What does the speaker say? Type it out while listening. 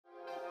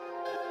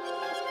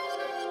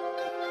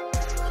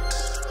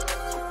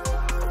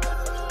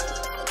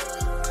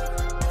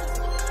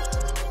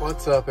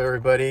What's up,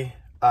 everybody?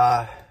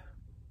 I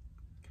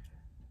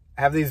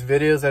have these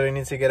videos that I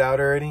need to get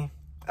out already.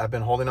 I've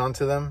been holding on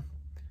to them.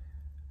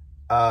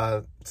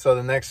 So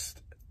the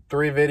next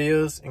 3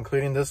 videos,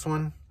 including this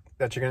one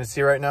that you're going to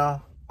see right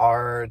now,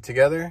 are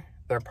together.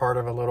 They're part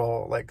of a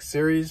little like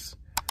series.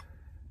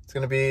 It's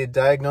going to be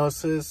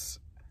diagnosis,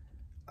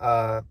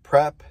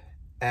 prep,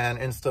 and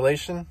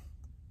installation.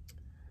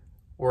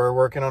 We're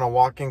working on a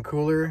walk-in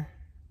cooler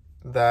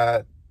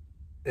that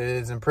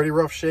is in pretty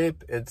rough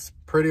shape. It's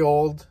pretty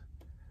old,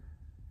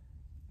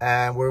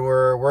 and we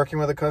were working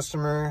with a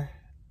customer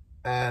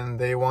and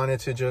they wanted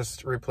to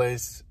just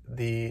replace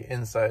the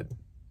inside.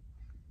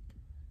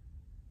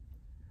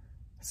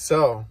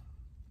 So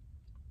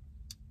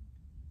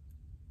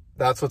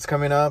that's what's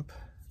coming up.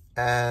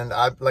 And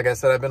like I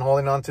said, I've been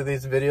holding on to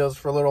these videos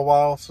for a little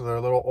while, so they're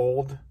a little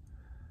old.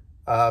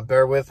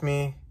 Bear with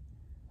me.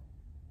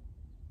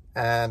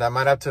 And I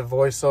might have to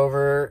voice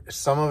over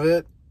some of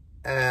it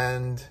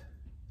and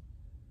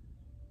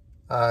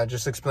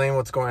just explain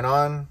what's going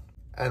on.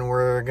 And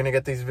we're gonna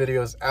get these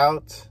videos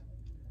out,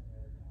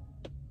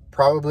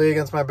 probably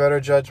against my better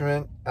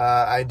judgment.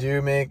 I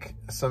do make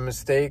some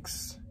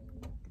mistakes,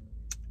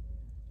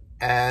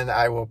 and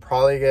I will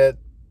probably get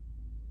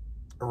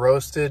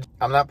roasted.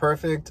 I'm not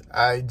perfect.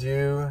 I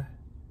do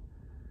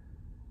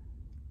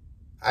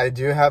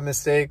have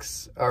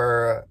mistakes,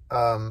 or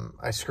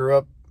I screw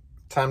up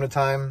time to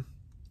time,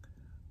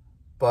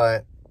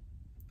 but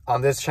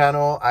on this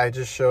channel I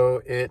just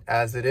show it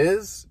as it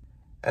is.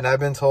 And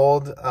I've been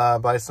told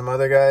by some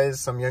other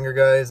guys, some younger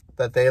guys,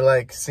 that they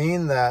like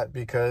seeing that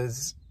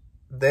because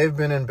they've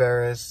been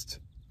embarrassed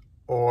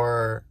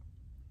or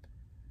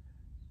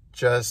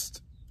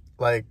just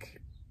like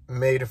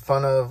made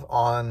fun of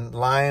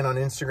online, on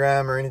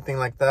Instagram or anything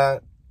like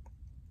that,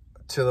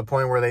 to the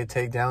point where they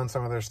take down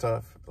some of their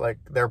stuff. Like,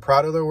 they're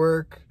proud of their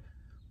work,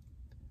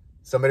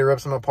 somebody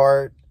rips them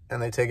apart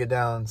and they take it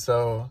down.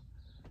 So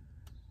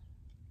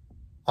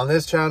on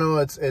this channel,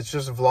 it's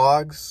just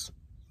vlogs,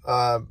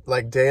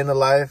 like day in the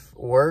life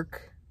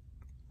work,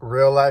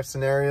 real life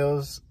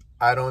scenarios.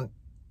 I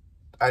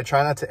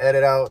try not to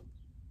edit out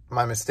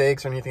my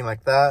mistakes or anything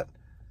like that.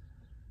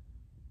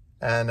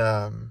 And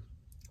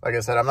like I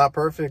said, I'm not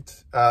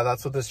perfect.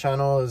 That's what this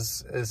channel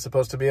is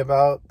supposed to be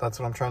about. That's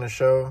what I'm trying to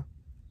show,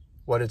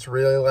 what it's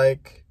really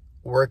like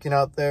working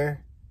out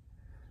there.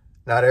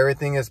 Not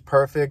everything is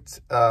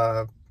perfect.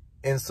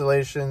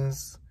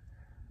 Installations,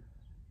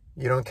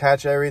 you don't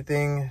catch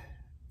everything.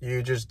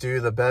 You just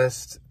do the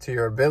best to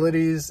your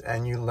abilities,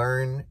 and you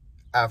learn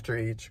after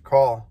each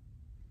call.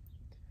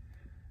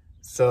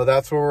 So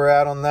that's where we're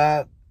at on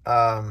that.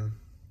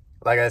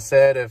 Like I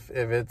said, if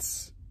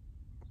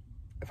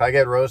I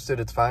get roasted,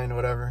 it's fine,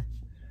 whatever.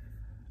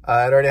 It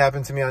already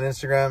happened to me on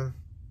Instagram.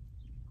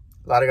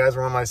 A lot of guys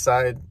were on my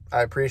side.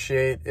 I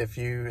appreciate if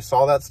you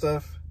saw that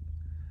stuff.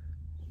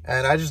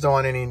 And I just don't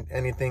want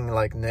anything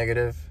like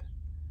negative.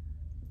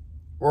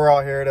 We're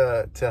all here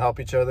to help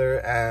each other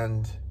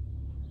and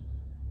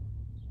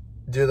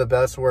do the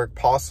best work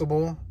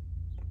possible.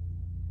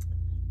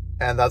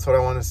 And that's what I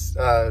want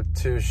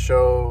to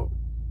show.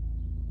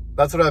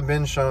 That's what I've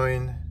been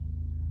showing.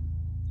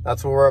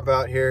 That's what we're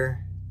about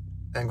here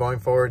and going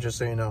forward, just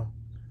so you know.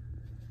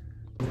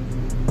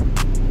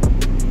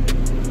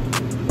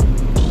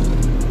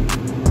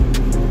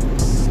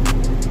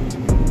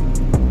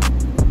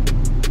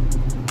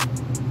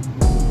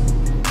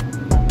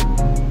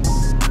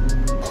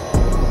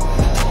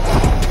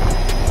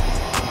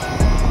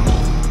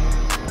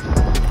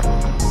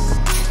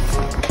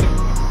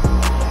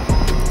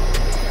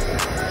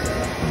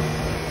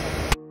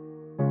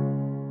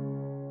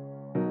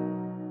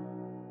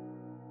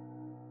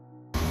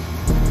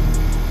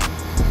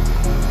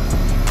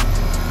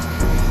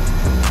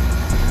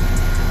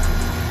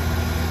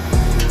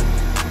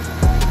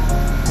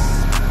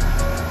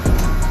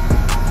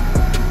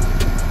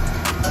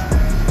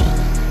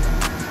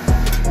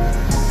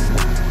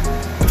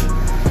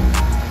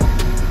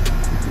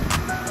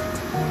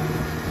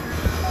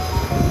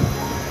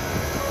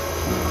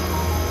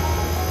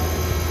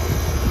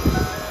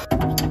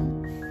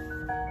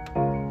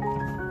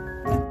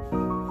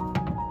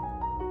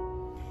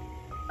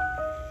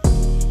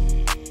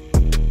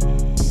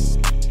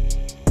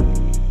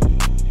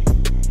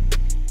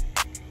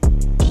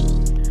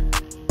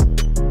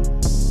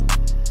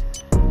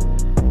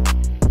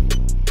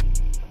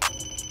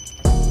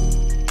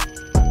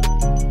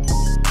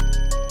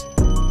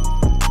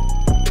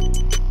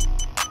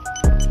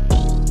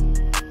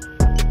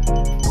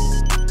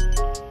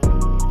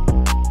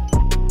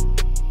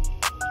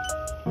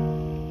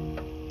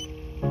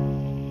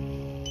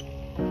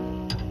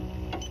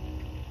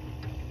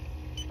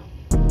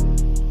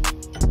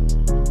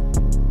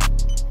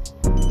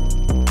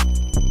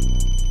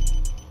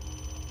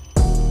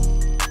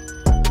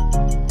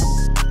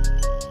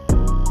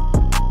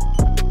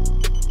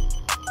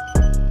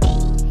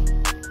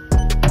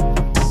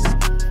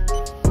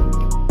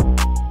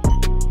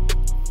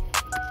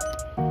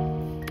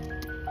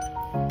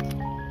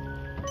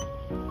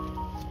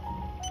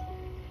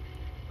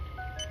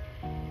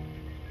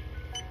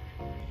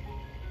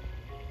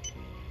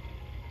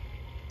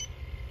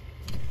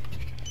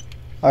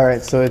 All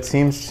right, so it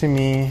seems to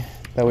me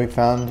that we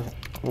found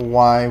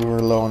why we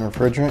were low on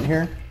refrigerant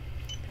here.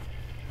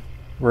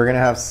 We're gonna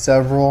have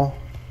several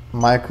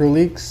micro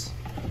leaks.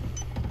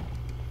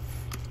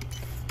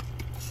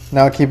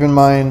 Now keep in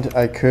mind,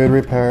 I could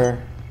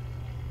repair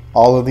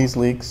all of these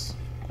leaks.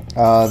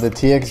 The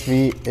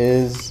TXV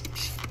is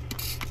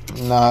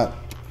not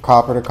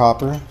copper to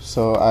copper,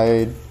 so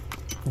I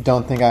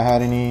don't think I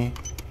had any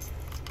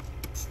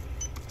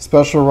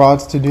special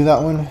rods to do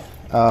that one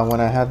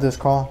when I had this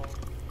call.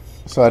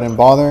 So I didn't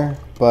bother,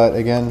 but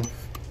again,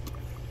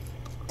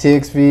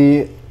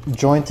 TXV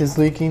joint is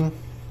leaking.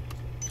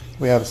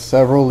 We have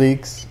several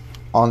leaks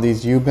on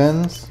these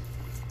U-bends.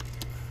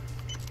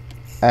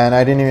 And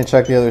I didn't even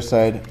check the other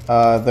side.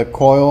 The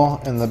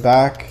coil in the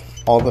back,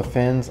 all the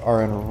fins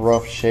are in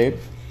rough shape.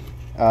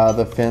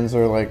 The fins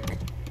are like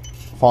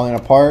falling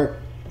apart.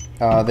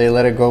 They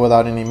let it go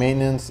without any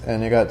maintenance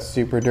and it got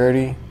super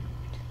dirty.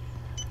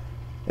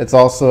 It's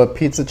also a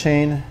pizza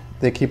chain.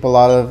 They keep a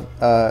lot of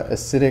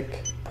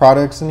acidic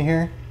products in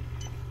here,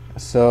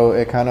 so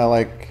it kind of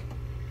like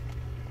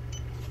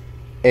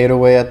ate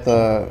away at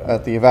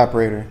the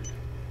evaporator.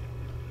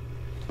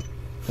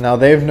 Now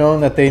they've known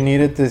that they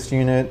needed this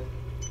unit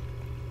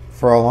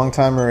for a long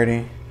time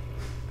already,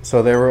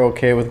 so they were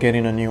okay with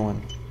getting a new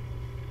one.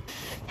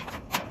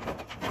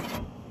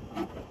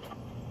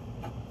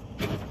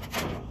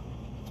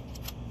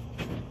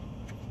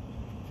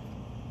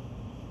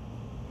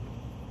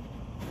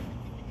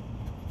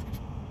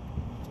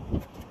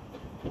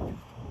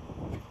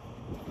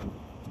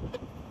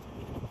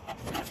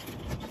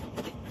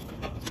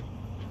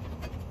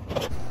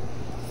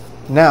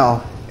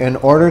 Now, in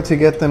order to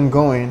get them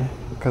going,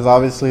 because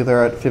obviously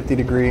they're at 50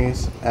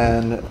 degrees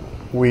and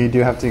we do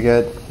have to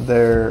get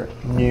their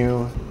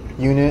new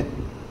unit,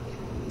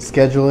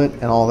 schedule it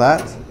and all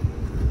that,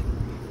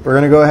 we're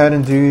going to go ahead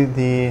and do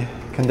the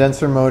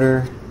condenser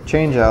motor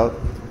change out.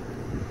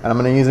 And I'm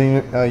going to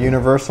use a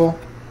universal.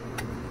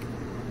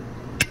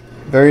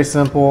 Very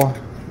simple.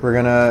 We're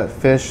going to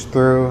fish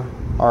through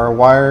our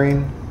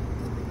wiring,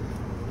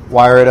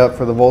 wire it up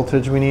for the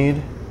voltage we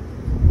need.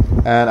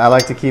 And I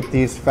like to keep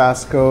these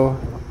Hvacr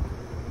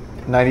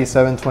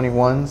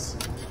 9721s.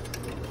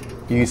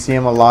 You see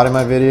them a lot in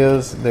my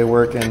videos. They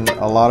work in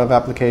a lot of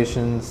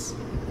applications,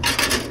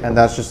 and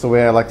that's just the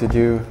way I like to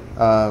do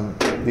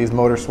these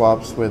motor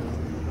swaps with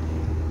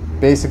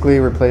basically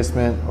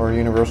replacement or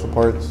universal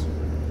parts.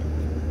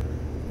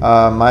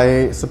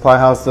 My supply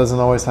house doesn't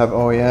always have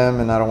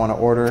OEM and I don't want to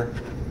order.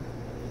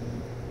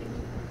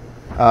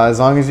 As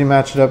long as you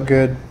match it up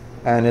good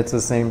and it's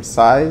the same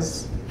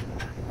size,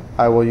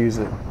 I will use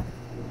it.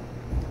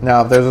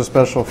 Now, if there's a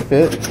special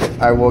fit,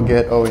 I will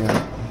get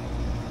OEM.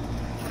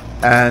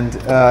 And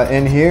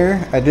in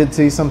here, I did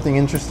see something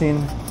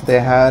interesting. They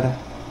had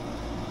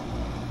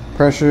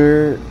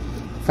pressure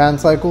fan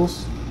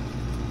cycles.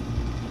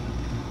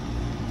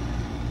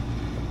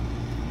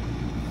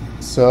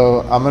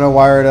 So I'm gonna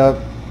wire it up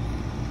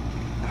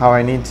how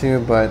I need to,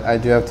 but I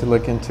do have to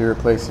look into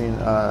replacing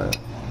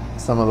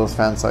some of those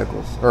fan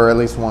cycles, or at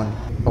least one,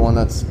 the one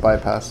that's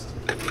bypassed.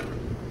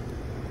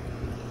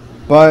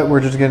 But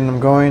we're just getting them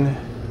going.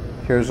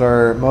 Here's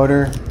our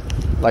motor.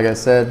 Like I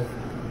said,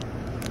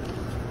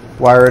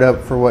 wire it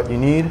up for what you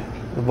need,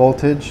 the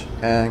voltage,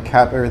 and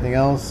cap everything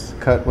else.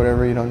 Cut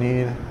whatever you don't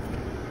need.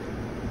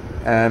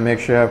 And make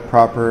sure you have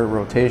proper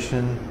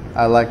rotation.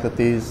 I like that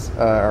these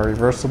are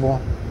reversible.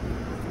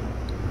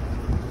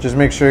 Just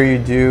make sure you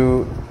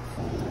do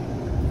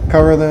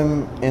cover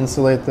them,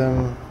 insulate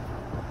them.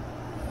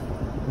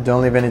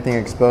 Don't leave anything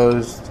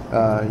exposed.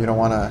 You don't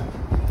want to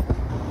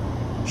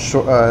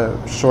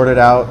short it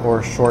out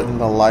or shorten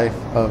the life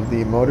of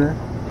the motor.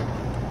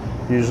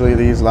 Usually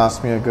these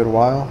last me a good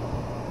while.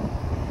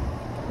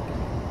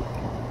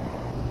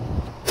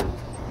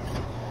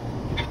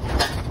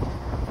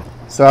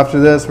 So after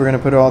this, we're going to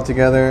put it all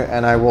together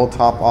and I will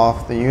top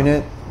off the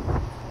unit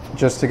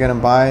just to get them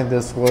by.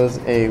 This was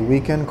a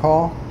weekend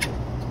call.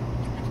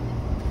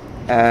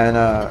 And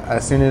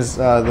as soon as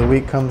the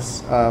week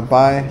comes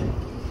by,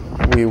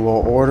 we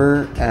will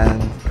order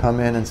and come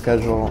in and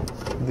schedule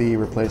the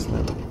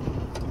replacement.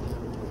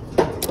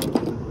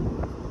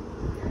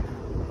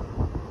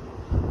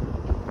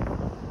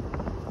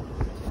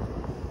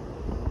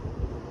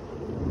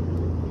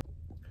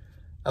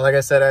 Like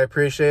I said, I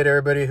appreciate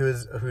everybody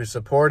who's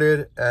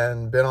supported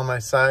and been on my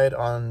side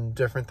on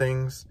different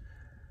things.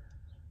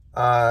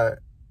 I'm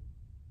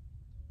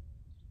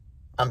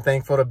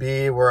thankful to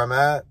be where I'm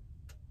at.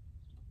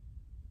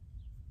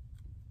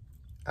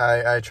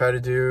 I try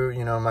to do,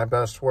 you know, my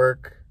best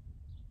work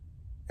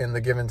in the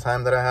given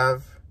time that I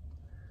have.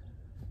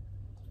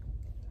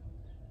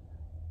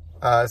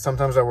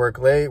 Sometimes I work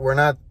late. We're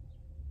not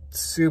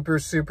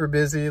super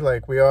busy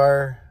like we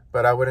are,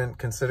 but I wouldn't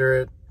consider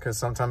it because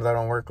sometimes I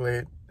don't work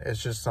late.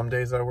 It's just some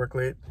days that I work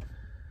late.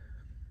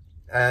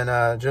 And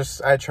I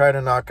try to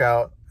knock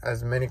out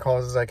as many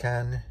calls as I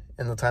can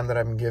in the time that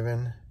I've been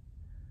given,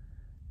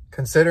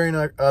 considering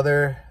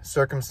other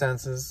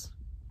circumstances,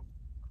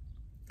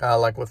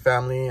 like with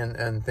family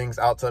and things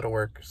outside of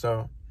work.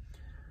 So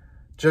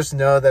just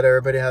know that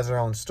everybody has their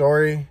own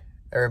story.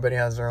 Everybody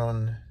has their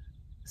own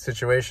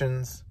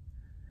situations.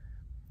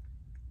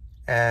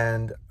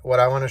 And what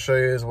I want to show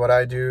you is what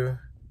I do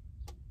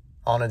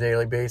on a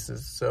daily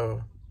basis.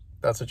 So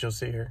that's what you'll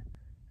see here.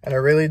 And I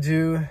really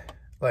do,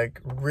 like,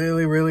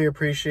 really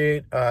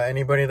appreciate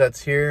anybody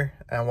that's here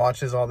and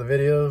watches all the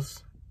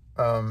videos.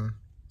 That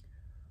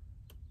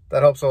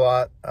helps a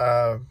lot.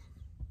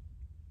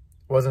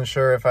 Wasn't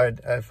sure if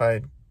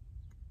I'd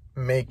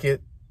make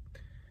it.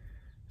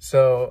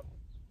 So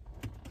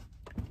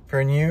if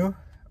you're new,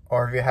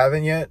 or if you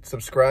haven't yet,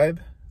 subscribe,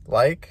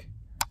 like.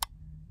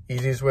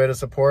 Easiest way to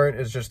support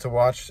is just to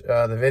watch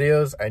the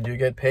videos. I do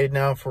get paid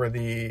now for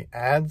the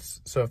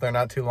ads, so if they're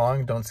not too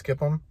long, don't skip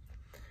them.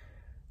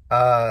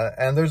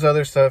 And there's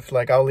other stuff,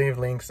 like I'll leave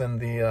links in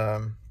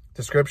the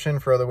description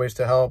for other ways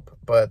to help,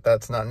 but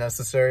that's not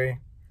necessary.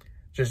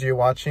 Just you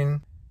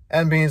watching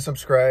and being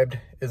subscribed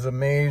is a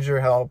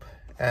major help,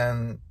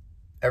 and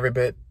every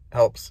bit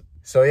helps.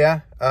 So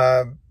yeah,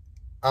 I'm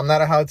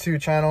not a how-to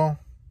channel,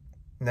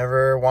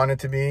 never wanted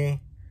to be.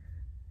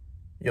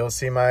 You'll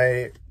see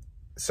my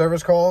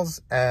service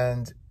calls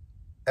and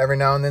every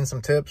now and then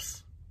some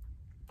tips.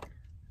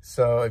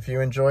 So if you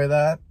enjoy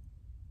that,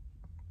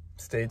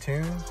 stay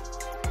tuned.